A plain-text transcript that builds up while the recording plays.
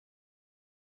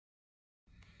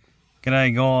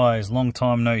G'day guys, long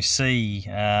time no see.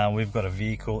 We've got a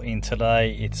vehicle in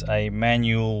today. It's a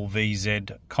manual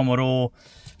VZ Commodore,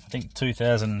 I think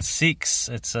 2006.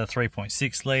 It's a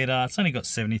 3.6 litre. It's only got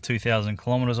 72,000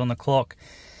 kilometres on the clock.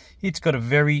 It's got a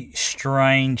very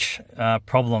strange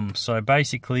problem. So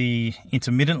basically,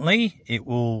 intermittently, it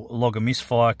will log a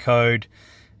misfire code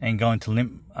and go into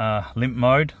limp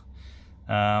mode,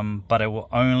 but it will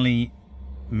only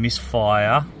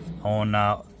misfire on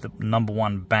the number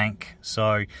one bank.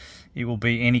 So it will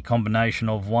be any combination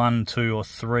of 1, 2 or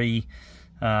 3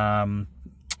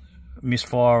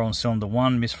 misfire on cylinder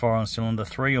 1, misfire on cylinder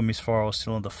 3 or misfire on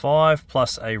cylinder 5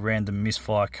 plus a random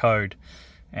misfire code,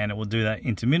 and it will do that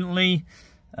intermittently.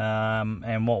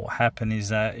 And what will happen is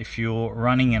that if you're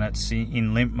running and it's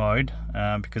in limp mode,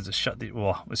 because it's shut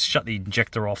the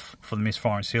injector off for the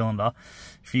misfiring cylinder,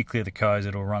 if you clear the codes,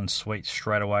 it'll run sweet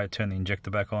straight away, turn the injector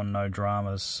back on, no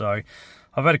dramas. So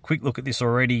I've had a quick look at this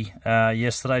already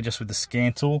yesterday just with the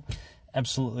scan tool.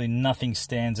 Absolutely nothing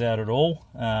stands out at all.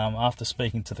 After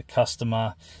speaking to the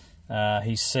customer,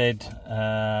 he said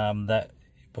that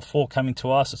before coming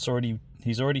to us,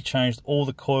 he's already changed all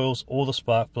the coils, all the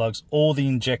spark plugs, all the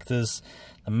injectors,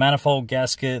 the manifold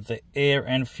gasket, the air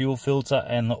and fuel filter,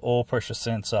 and the oil pressure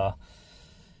sensor.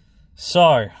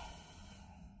 So,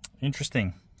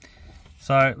 interesting.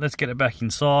 So let's get it back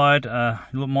inside.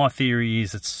 Look, my theory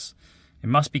is it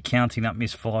must be counting up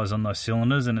misfires on those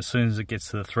cylinders, and as soon as it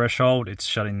gets to the threshold, it's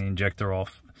shutting the injector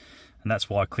off. And that's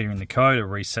why clearing the code, it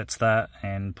resets that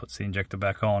and puts the injector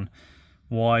back on.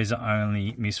 Why is it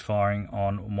only misfiring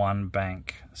on one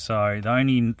bank? So the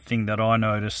only thing that I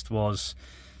noticed was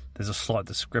there's a slight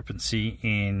discrepancy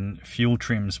in fuel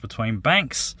trims between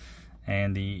banks,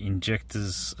 and the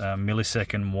injectors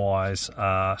millisecond wise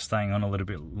are staying on a little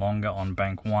bit longer on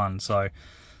bank 1. So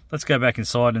let's go back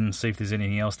inside and see if there's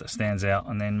anything else that stands out,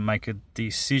 and then make a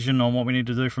decision on what we need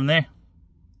to do from there.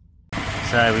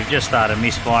 So we've just started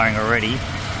misfiring already.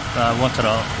 What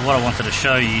I wanted to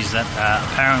show you is that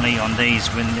apparently on these,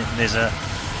 when there's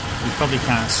you probably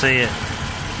can't see it,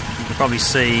 you can probably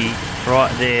see right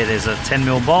there's a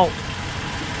 10mm bolt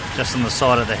just on the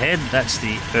side of the head. That's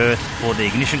the earth for the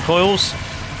ignition coils,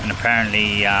 and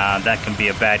apparently that can be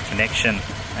a bad connection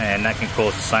and that can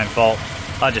cause the same fault.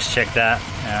 I just checked that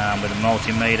with a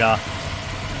multimeter,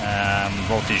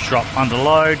 voltage drop under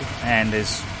load, and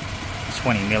there's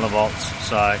 20 millivolts.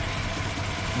 So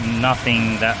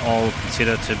nothing that I'll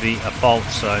consider to be a fault,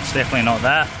 so it's definitely not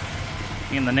that.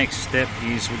 And the next step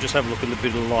is we'll just have a look at a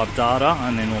bit of the live data,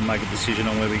 and then we'll make a decision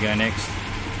on where we go next.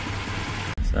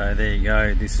 So there you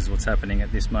go, this is what's happening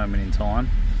at this moment in time.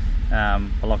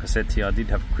 But like I said to you, I did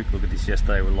have a quick look at this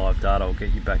yesterday with live data. I'll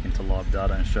get you back into live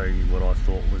data and show you what I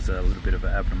thought was a little bit of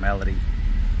an abnormality,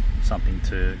 something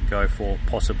to go for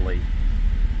possibly.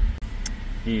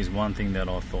 Here's one thing that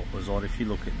I thought was odd. If you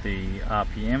look at the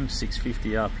RPM,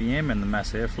 650 RPM and the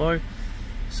mass airflow,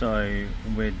 so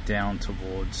we're down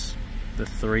towards the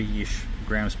 3-ish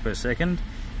grams per second,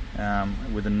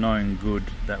 with a known good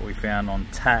that we found on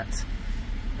TAT.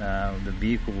 The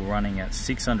vehicle running at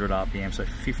 600 RPM, so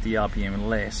 50 RPM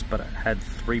less, but it had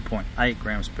 3.8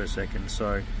 grams per second.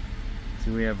 So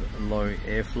we have low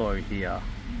airflow here.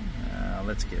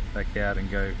 Let's get back out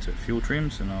and go to fuel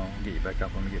trims, and I'll get you back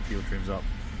up when we get fuel trims up.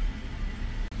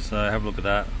 So have a look at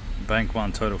that. Bank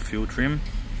 1 total fuel trim,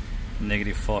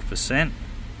 -5%.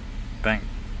 Bank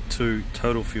 2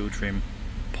 total fuel trim,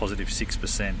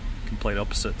 +6%. Complete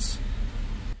opposites.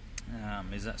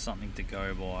 Is that something to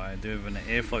go by? Do we have an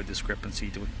airflow discrepancy?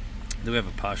 Do we have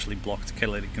a partially blocked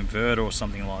catalytic converter or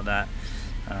something like that?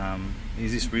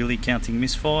 Is this really counting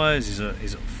misfires? Is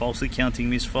it falsely counting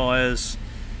misfires?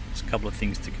 There's a couple of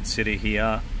things to consider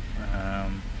here.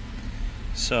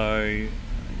 So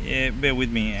yeah, bear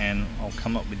with me and I'll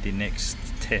come up with the next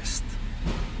test.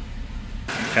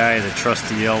 Okay, the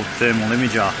trusty old thermal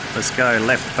imager. Let's go,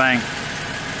 left bank.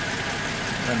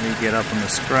 Let me get up on the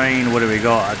screen. What do we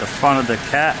got? At the front of the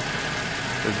cat,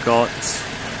 we've got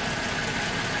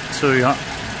 200.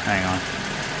 Hang on.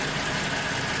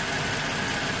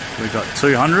 We've got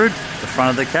 200, the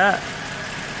front of the cat.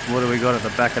 What do we got at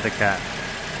the back of the cat?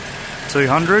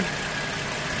 200.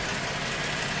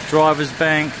 Driver's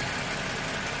bank.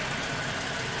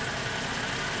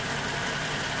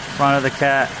 Front of the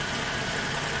cat.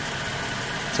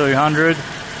 200.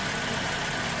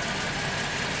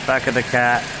 Back of the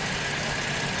cat,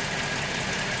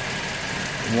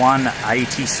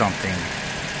 180 something.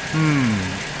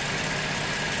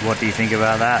 What do you think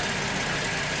about that?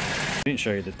 I didn't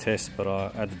show you the test, but I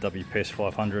had the WPS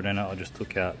 500 in it. I just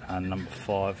took out number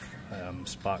 5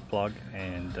 spark plug,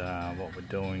 and what we're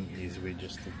doing is we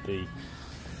just did the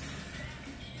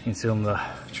in-cylinder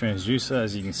transducer,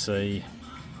 as you can see,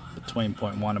 between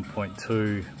 0.1 and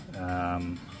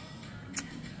 0.2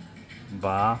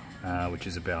 bar, which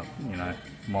is about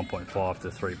 1.5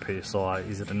 to 3 psi.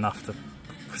 Is it enough to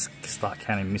start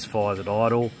counting misfires at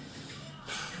idle?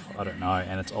 I don't know,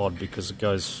 and it's odd because it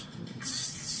goes,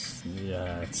 it's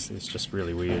just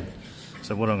really weird.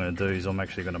 So what I'm going to do is I'm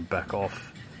actually going to back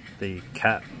off the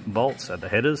cat bolts at the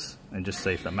headers and just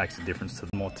see if that makes a difference to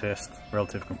the more test.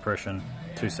 Relative compression,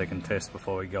 2-second test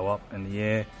before we go up in the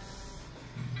air.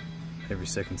 Every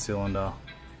second cylinder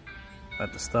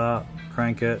at the start,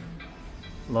 crank it,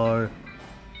 low,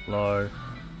 low,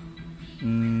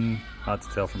 hard to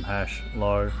tell from hash,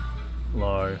 low,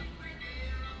 low,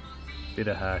 bit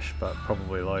of hash, but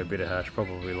probably low, bit of hash,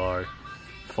 probably low.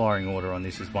 Firing order on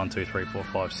this is 1, 2, 3, 4,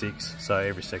 5, 6. So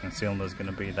every second cylinder is going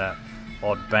to be that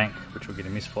odd bank, which we'll get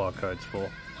misfire codes for.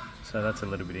 So that's a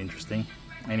little bit interesting.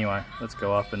 Anyway, let's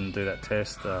go up and do that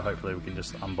test. Hopefully we can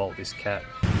just unbolt this cat.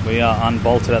 We are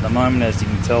unbolted at the moment, as you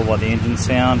can tell by the engine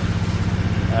sound.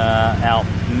 Our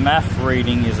MAF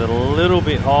reading is a little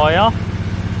bit higher.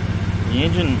 The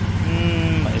engine,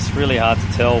 it's really hard to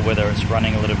tell whether it's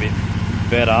running a little bit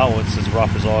better or it's as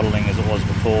rough as idling as it was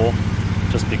before,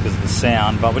 just because of the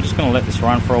sound, but we're just going to let this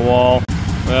run for a while.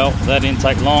 Well, that didn't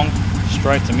take long,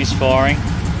 straight to misfiring.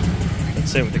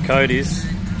 Let's see what the code is.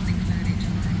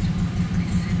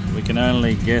 We can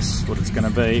only guess what it's going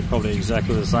to be, probably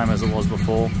exactly the same as it was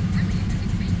before.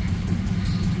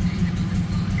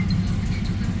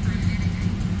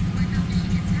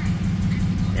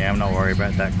 Yeah, I'm not worried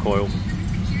about that coil.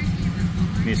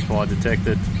 Misfire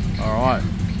detected. Alright,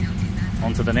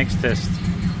 on to the next test.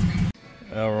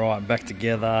 Alright, back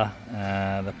together.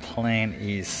 The plan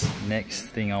is, next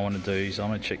thing I want to do is I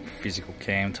want to check physical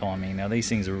cam timing. Now these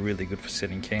things are really good for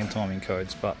setting cam timing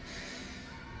codes, but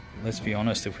let's be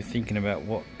honest, if we're thinking about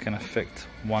what can affect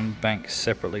one bank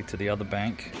separately to the other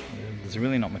bank, there's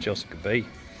really not much else it could be.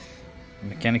 A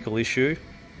mechanical issue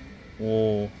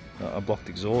or a blocked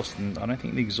exhaust, and I don't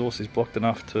think the exhaust is blocked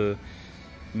enough to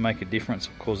make a difference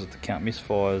or cause it to count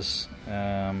misfires.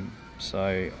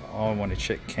 So I want to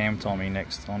check cam timing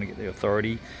next. I want to get the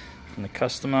authority from the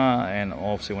customer, and I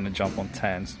obviously want to jump on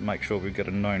TANs to make sure we've got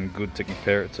a known good to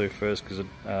compare it to first, because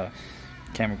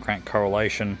cam and crank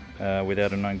correlation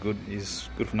without a known good is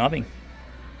good for nothing.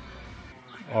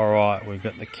 Alright, we've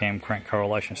got the cam crank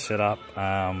correlation set up.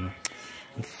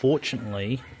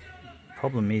 Unfortunately,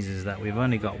 problem is that we've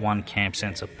only got one cam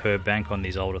sensor per bank on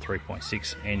these older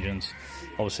 3.6 engines.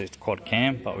 Obviously it's quad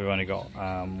cam, but we've only got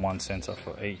one sensor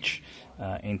for each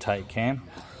intake cam.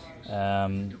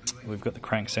 We've got the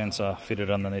crank sensor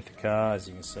fitted underneath the car. As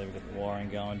you can see, we've got the wiring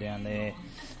going down there.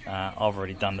 I've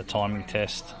already done the timing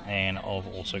test, and I've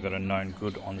also got a known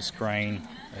good on the screen.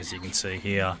 As you can see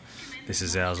here, this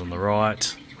is ours on the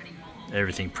right.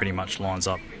 Everything pretty much lines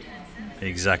up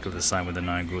exactly the same with the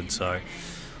known good. So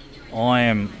I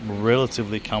am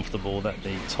relatively comfortable that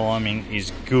the timing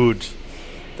is good.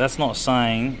 That's not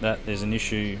saying that there's an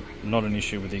issue, not an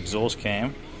issue with the exhaust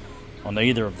cam on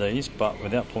either of these, but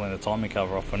without pulling the timing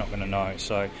cover off, we're not going to know.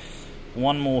 So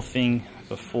one more thing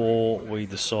before we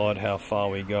decide how far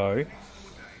we go.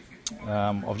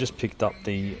 I've just picked up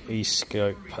the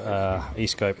eScope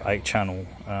 8 channel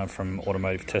from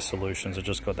Automotive Test Solutions. I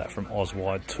just got that from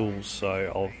Oswide Tools,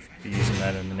 so I'll be using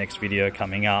that in the next video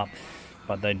coming up.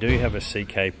 But they do have a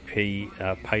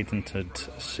CKP, patented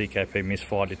CKP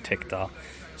misfire detector.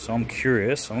 So I'm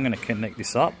curious, I'm going to connect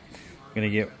this up. I'm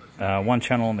going to get one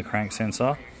channel on the crank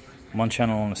sensor, one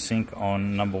channel on the sync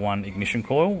on number 1 ignition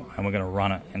coil, and we're going to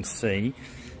run it and see,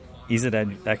 is it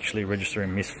actually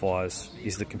registering misfires?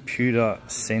 Is the computer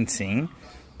sensing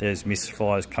there's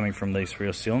misfires coming from these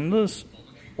rear cylinders,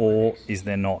 or is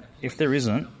there not? If there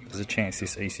isn't, there's a chance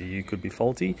this ECU could be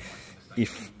faulty.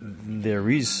 If there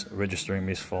is registering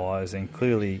misfires, then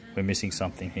clearly we're missing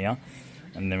something here,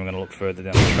 and then we're going to look further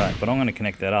down the track. But I'm going to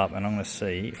connect that up and I'm going to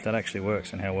see if that actually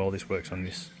works and how well this works on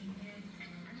this.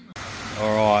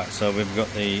 Alright, so we've got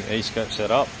the eScope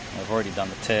set up. I've already done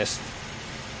the test.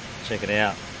 Check it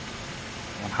out.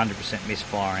 100%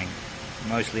 misfiring.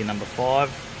 Mostly number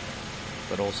 5,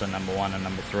 but also number 1 and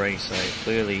number 3. So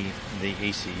clearly the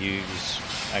ECU is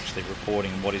actually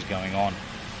reporting what is going on.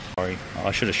 Sorry,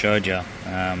 I should have showed you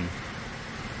how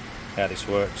this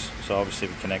works. So obviously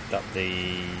we connect up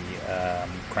the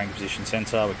crank position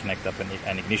sensor, we connect up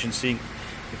an ignition sync,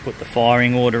 we put the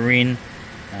firing order in,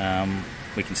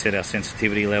 we can set our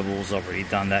sensitivity levels. I've already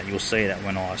done that. You'll see that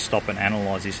when I stop and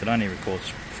analyse this, it only records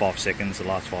 5 seconds, the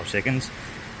last 5 seconds.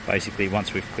 Basically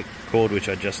once we've clicked record, which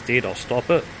I just did, I'll stop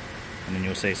it, and then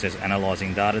you'll see it says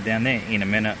analysing data down there. In a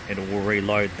minute it will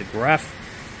reload the graph,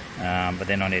 but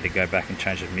then I need to go back and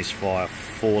change the Misfire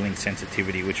falling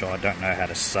sensitivity, which I don't know how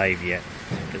to save yet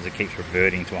because it keeps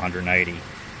reverting to 180.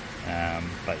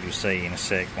 But you'll see in a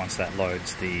sec, once that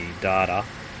loads the data,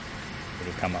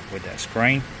 it'll come up with that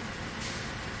screen.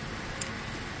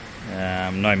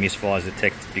 No misfires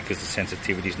detected because the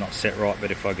sensitivity is not set right,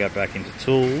 but if I go back into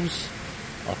tools,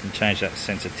 I can change that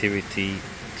sensitivity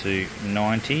to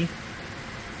 90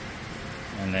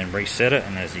 and then reset it,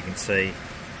 and as you can see,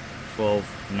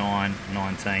 12, 9,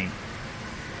 19.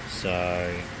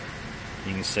 So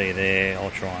you can see there,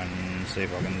 I'll try and see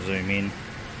if I can zoom in.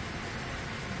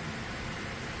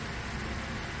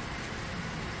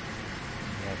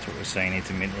 That's what we're seeing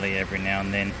intermittently every now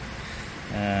and then.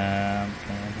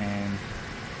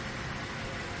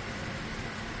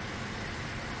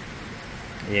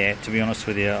 Yeah, to be honest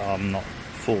with you, I'm not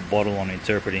full bottle on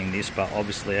interpreting this, but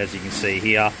obviously, as you can see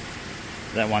here,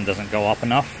 that one doesn't go up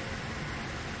enough.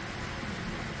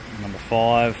 Number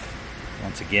 5,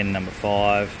 once again number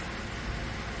 5,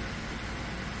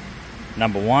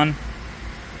 number 1.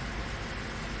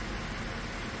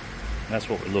 That's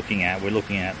what we're looking at. We're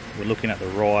looking at the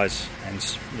rise and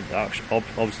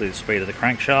obviously the speed of the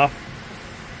crankshaft.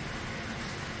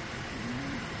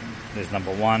 There's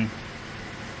number 1.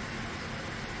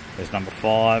 There's number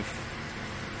 5.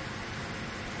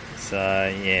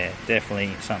 So yeah,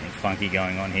 definitely something funky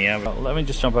going on here. Let me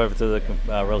just jump over to the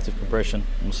relative compression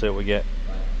and we'll see what we get.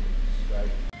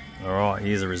 Alright,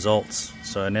 here's the results.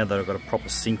 So now that I've got a proper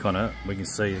sync on it, we can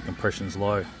see the compression's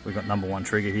low. We've got number 1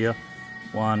 trigger here.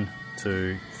 1,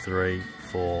 2, 3,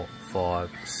 4,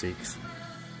 5, 6.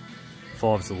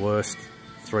 5's the worst.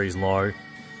 3's low.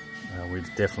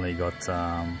 We've definitely got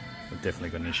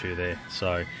an issue there.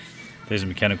 So there's a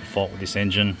mechanical fault with this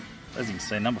engine. As you can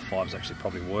see, number 5 is actually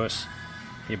probably worse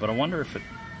here, but I wonder if it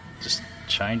just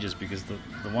changes, because the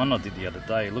one I did the other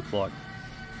day looked like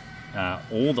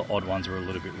all the odd ones were a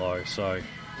little bit low. So I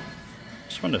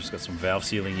just wonder if it's got some valve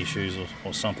sealing issues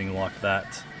or something like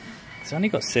that. It's only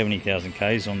got 70,000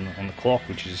 Ks on the clock,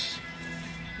 which is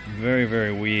very,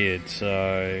 very weird.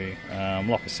 So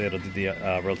like I said, I did the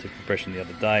relative compression the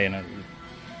other day, and it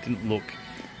didn't look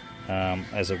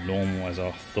as abnormal as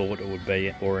I thought it would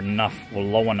be, or enough, or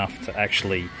low enough to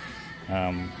actually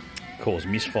cause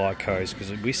misfire codes,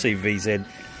 because we see VZ,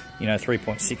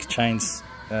 3.6 chains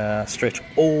stretch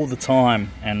all the time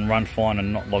and run fine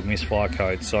and not log misfire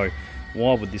codes. So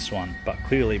why would this one? But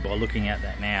clearly, by looking at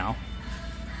that now,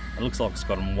 it looks like it's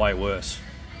gotten way worse.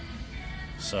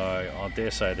 So I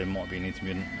dare say there might be an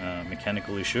intermittent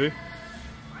mechanical issue.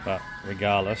 But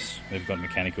regardless, we've got a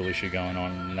mechanical issue going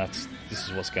on, and this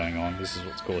is what's going on. This is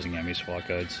what's causing our misfire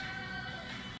codes.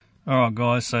 Alright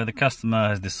guys, so the customer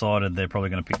has decided they're probably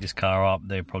going to pick this car up.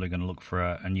 They're probably going to look for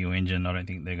a new engine. I don't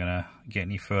think they're going to get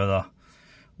any further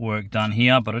work done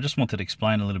here, but I just wanted to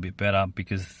explain a little bit better,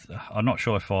 because I'm not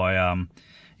sure if I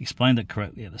explained it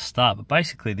correctly at the start, but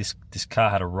basically this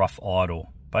car had a rough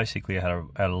idle. Basically it had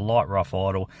a light rough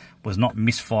idle, was not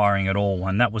misfiring at all,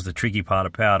 and that was the tricky part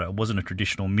about it. It wasn't a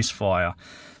traditional misfire,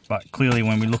 but clearly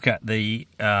when we look at the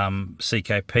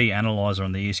CKP analyzer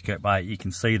on the eScope 8, you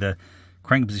can see the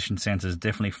crank position sensor is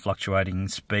definitely fluctuating in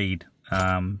speed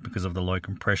because of the low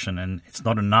compression, and it's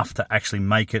not enough to actually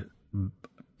make it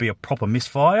be a proper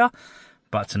misfire,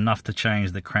 but it's enough to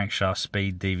change the crankshaft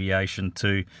speed deviation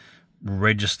to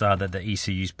register that the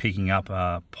ECU is picking up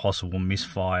a possible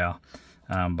misfire.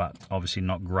 But obviously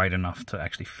not great enough to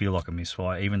actually feel like a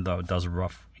misfire, even though it does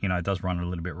it does run a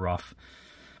little bit rough.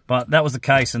 But that was the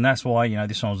case, and that's why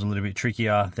this one was a little bit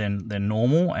trickier than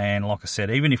normal. And like I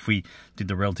said, even if we did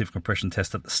the relative compression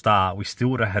test at the start, we still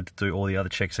would have had to do all the other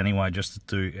checks anyway, just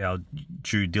to do our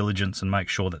due diligence and make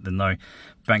sure that there's no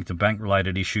bank-to-bank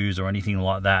related issues or anything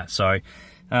like that. So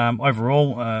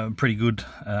overall, pretty good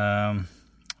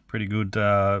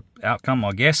outcome,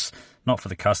 I guess. Not for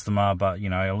the customer, but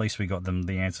at least we got them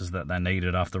the answers that they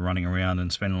needed after running around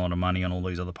and spending a lot of money on all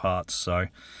these other parts. So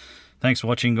thanks for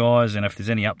watching, guys, and if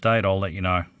there's any update, I'll let you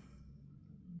know.